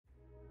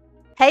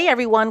Hey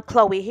everyone,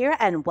 Chloe here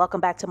and welcome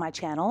back to my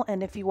channel,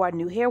 and if you are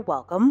new here,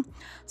 welcome.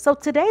 So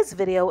today's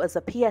video is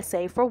a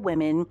PSA for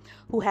women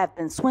who have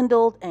been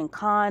swindled and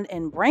conned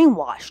and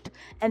brainwashed,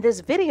 and this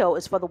video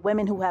is for the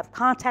women who have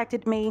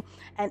contacted me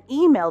and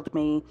emailed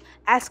me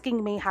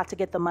asking me how to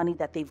get the money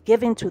that they've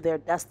given to their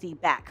dusty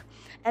back.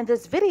 And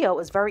this video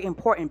is very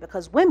important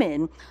because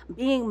women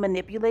being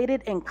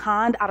manipulated and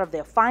conned out of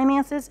their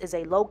finances is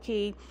a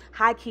low-key,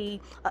 high-key,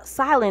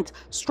 silent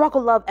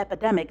struggle love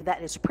epidemic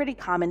that is pretty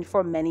common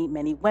for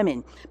many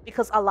women,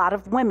 because a lot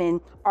of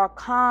women are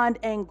conned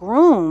and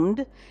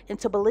groomed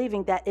into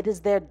believing that it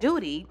is their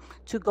duty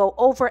to go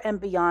over and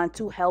beyond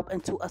to help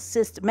and to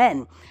assist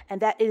men,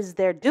 and that it is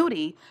their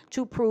duty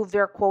to prove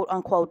their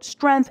quote-unquote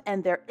strength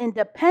and their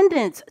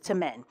independence to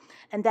men,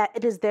 and that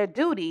it is their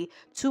duty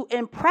to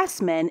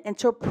impress men and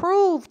to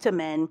prove to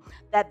men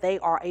that they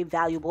are a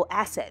valuable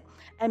asset.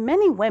 And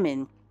many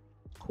women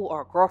who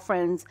are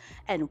girlfriends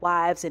and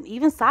wives and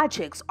even side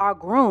chicks are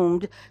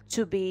groomed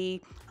to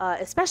be,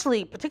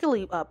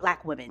 particularly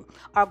black women,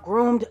 are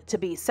groomed to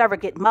be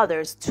surrogate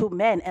mothers to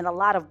men. And a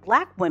lot of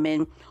black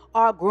women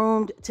are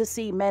groomed to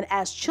see men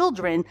as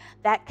children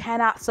that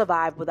cannot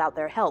survive without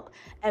their help.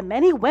 And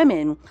many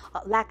women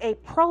lack a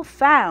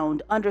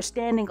profound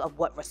understanding of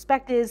what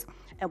respect is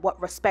and what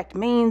respect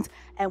means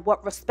and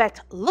what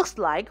respect looks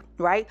like,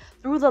 right,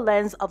 through the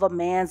lens of a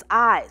man's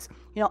eyes.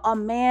 You know, a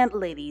man,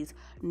 ladies,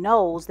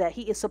 knows that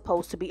he is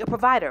supposed to be a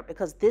provider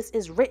because this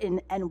is written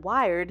and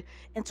wired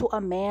into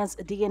a man's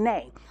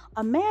DNA.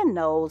 A man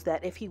knows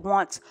that if he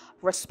wants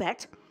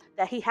respect,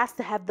 that he has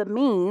to have the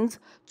means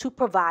to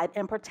provide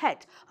and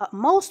protect.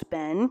 Most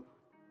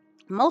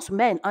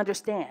men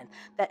understand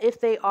that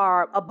if they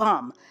are a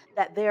bum,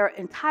 that their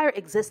entire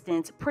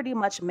existence pretty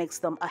much makes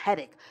them a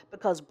headache,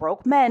 because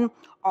broke men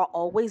are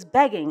always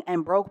begging,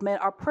 and broke men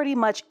are pretty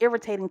much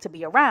irritating to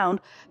be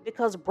around,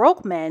 because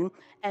broke men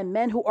and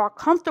men who are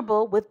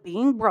comfortable with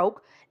being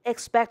broke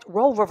expect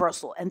role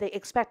reversal, and they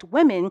expect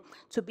women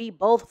to be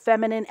both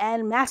feminine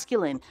and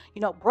masculine.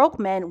 You know, broke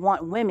men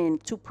want women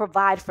to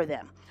provide for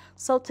them.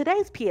 So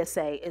today's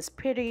PSA is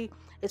pretty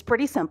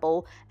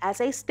simple.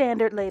 As a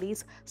standard,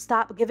 ladies,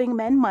 stop giving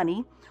men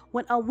money.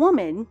 When a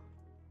woman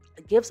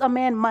gives a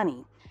man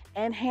money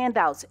and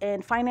handouts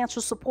and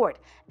financial support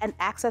and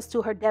access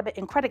to her debit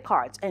and credit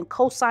cards and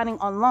co-signing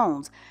on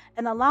loans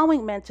and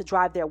allowing men to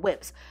drive their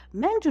whips,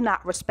 men do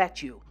not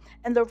respect you.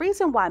 And the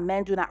reason why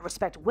men do not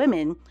respect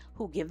women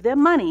who give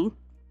them money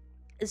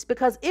is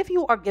because if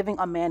you are giving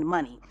a man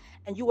money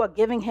and you are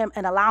giving him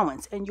an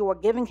allowance and you are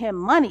giving him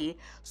money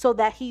so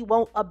that he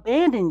won't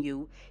abandon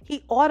you,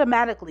 he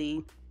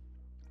automatically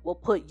will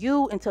put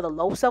you into the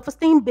low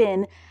self-esteem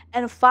bin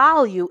and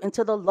file you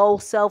into the low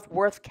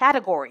self-worth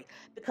category.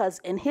 Because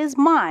in his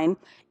mind,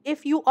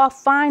 if you are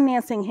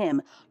financing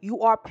him,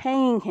 you are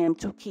paying him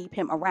to keep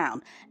him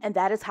around. And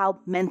that is how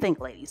men think,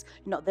 ladies.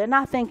 You know, they're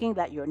not thinking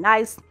that you're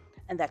nice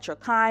and that you're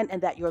kind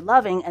and that you're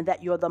loving and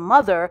that you're the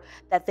mother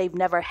that they've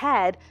never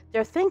had.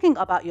 They're thinking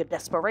about your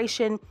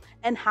desperation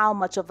and how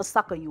much of a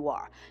sucker you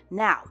are.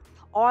 Now,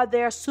 are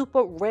there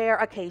super rare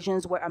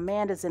occasions where a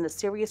man is in a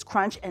serious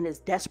crunch and is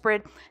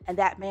desperate and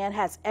that man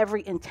has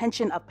every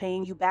intention of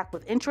paying you back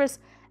with interest?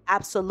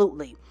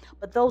 Absolutely.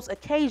 But those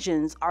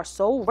occasions are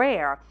so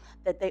rare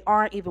that they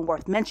aren't even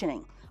worth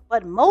mentioning.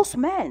 But most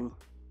men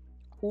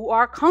who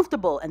are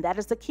comfortable, and that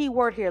is the key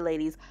word here,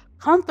 ladies,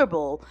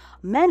 comfortable,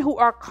 men who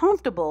are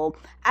comfortable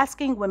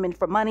asking women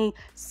for money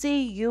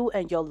see you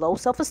and your low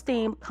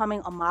self-esteem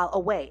coming a mile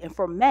away. And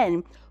for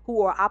men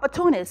who are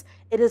opportunists,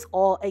 it is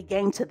all a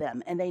game to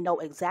them, and they know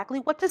exactly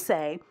what to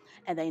say,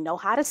 and they know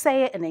how to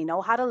say it, and they know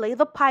how to lay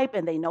the pipe,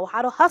 and they know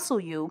how to hustle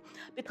you,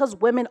 because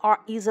women are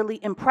easily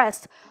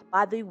impressed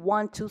by the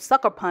 1-2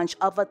 sucker punch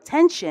of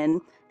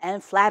attention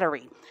and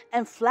flattery.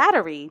 And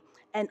flattery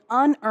and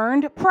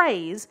unearned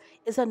praise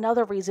is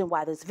another reason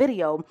why this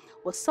video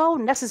was so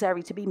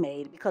necessary to be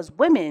made, because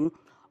women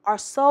are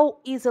so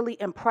easily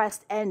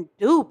impressed and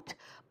duped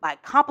by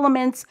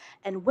compliments,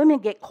 and women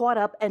get caught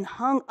up and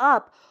hung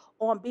up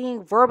on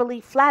being verbally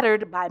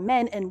flattered by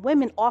men, and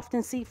women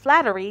often see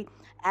flattery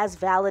as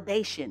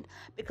validation,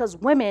 because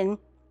women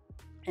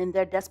in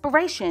their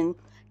desperation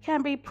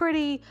can be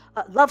pretty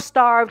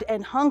love-starved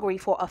and hungry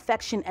for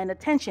affection and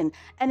attention.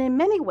 And in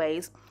many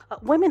ways,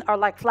 women are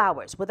like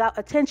flowers. Without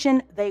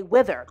attention, they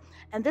wither.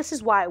 And this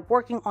is why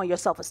working on your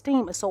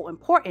self-esteem is so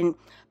important,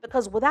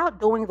 because without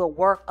doing the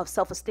work of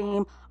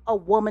self-esteem, a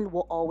woman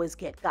will always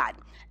get got.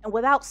 And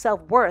without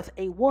self-worth,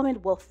 a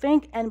woman will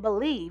think and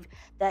believe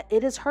that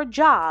it is her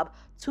job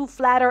to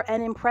flatter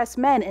and impress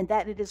men, and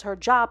that it is her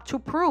job to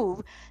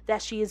prove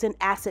that she is an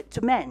asset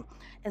to men,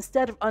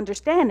 instead of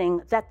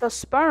understanding that the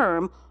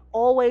sperm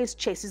always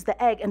chases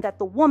the egg and that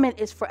the woman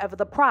is forever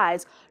the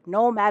prize,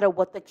 no matter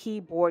what the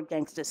keyboard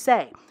gangsters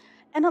say.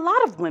 And a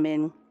lot of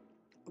women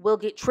will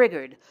get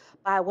triggered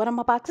by what I'm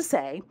about to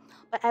say,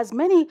 but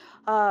many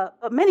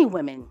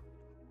women,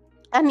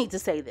 I need to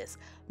say this,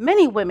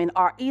 many women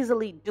are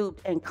easily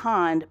duped and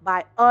conned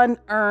by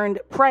unearned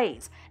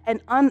praise.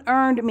 And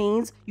unearned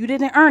means you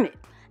didn't earn it.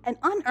 And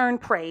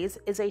unearned praise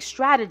is a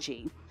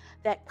strategy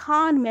that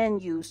con men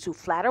use to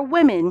flatter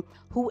women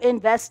who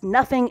invest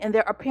nothing in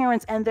their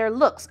appearance and their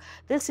looks.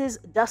 This is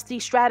Dusty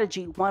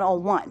Strategy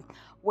 101,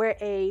 where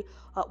a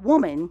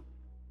woman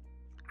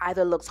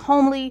either looks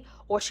homely,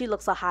 or she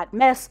looks a hot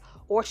mess,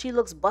 or she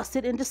looks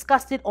busted and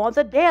disgusted on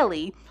the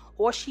daily,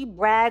 or she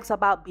brags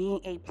about being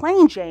a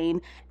plain Jane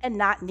and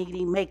not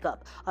needing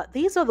makeup.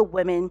 These are the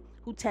women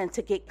who tend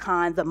to get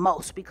conned the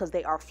most because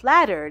they are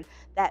flattered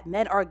that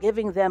men are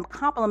giving them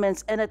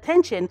compliments and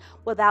attention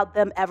without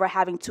them ever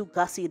having to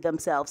gussy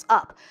themselves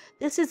up.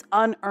 This is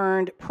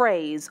Unearned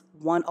Praise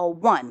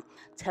 101,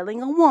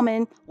 telling a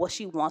woman what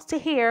she wants to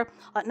hear,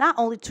 not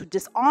only to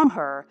disarm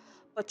her,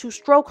 but to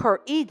stroke her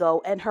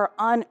ego and her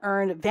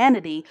unearned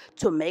vanity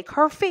to make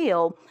her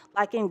feel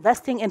like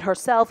investing in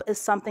herself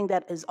is something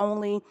that is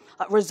only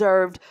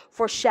reserved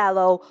for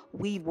shallow,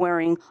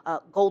 weave-wearing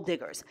gold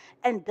diggers.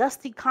 And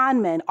dusty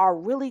con men are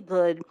really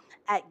good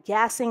at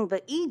gassing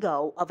the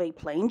ego of a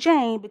plain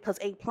Jane because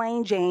a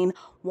plain Jane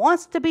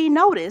wants to be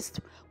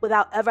noticed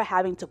without ever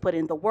having to put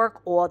in the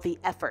work or the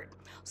effort.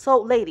 So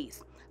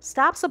ladies,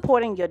 stop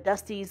supporting your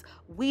Dusty's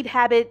weed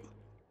habit.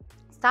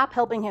 Stop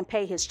helping him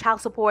pay his child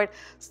support.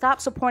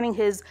 Stop supporting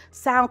his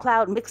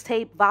SoundCloud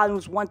mixtape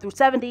volumes 1 through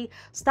 70.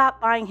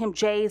 Stop buying him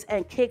J's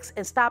and kicks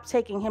and stop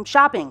taking him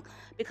shopping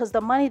because the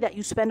money that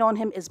you spend on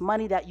him is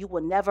money that you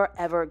will never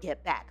ever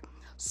get back.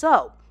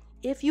 So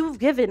if you've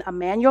given a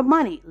man your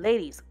money,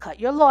 ladies, cut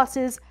your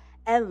losses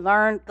and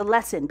learn the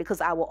lesson, because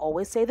I will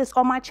always say this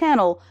on my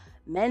channel.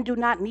 Men do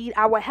not need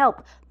our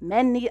help.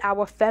 Men need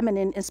our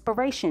feminine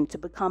inspiration to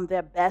become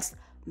their best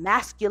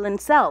masculine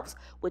selves,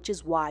 which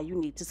is why you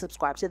need to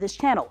subscribe to this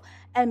channel.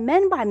 And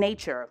men by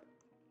nature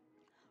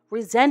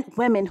resent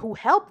women who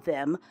help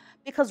them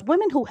because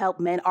women who help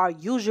men are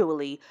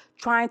usually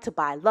trying to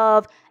buy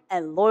love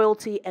and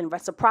loyalty and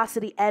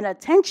reciprocity and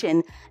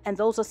attention, and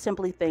those are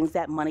simply things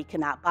that money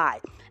cannot buy.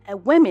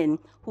 And women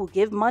who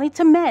give money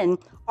to men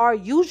are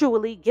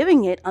usually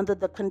giving it under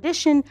the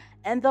condition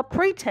and the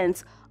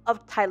pretense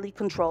of tightly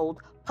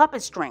controlled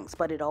puppet strings,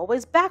 but it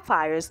always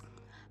backfires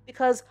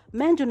because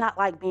men do not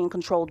like being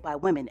controlled by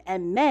women,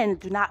 and men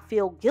do not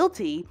feel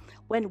guilty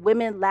when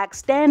women lack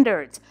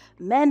standards.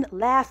 Men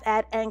laugh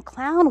at and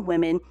clown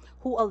women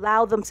who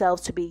allow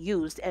themselves to be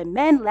used, and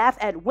men laugh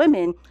at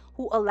women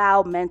who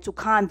allow men to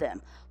con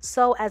them.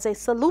 So as a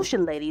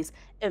solution, ladies,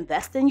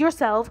 invest in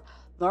yourself,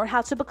 learn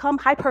how to become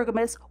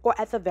hypergamous, or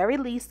at the very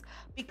least,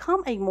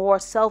 become a more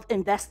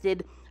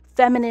self-invested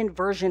feminine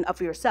version of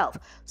yourself.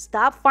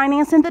 Stop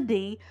financing the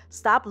D,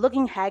 stop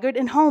looking haggard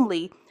and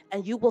homely,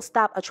 and you will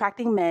stop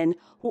attracting men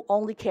who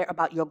only care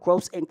about your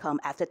gross income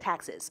after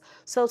taxes.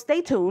 So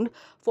stay tuned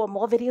for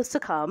more videos to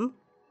come,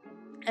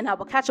 and I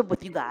will catch up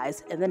with you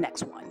guys in the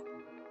next one.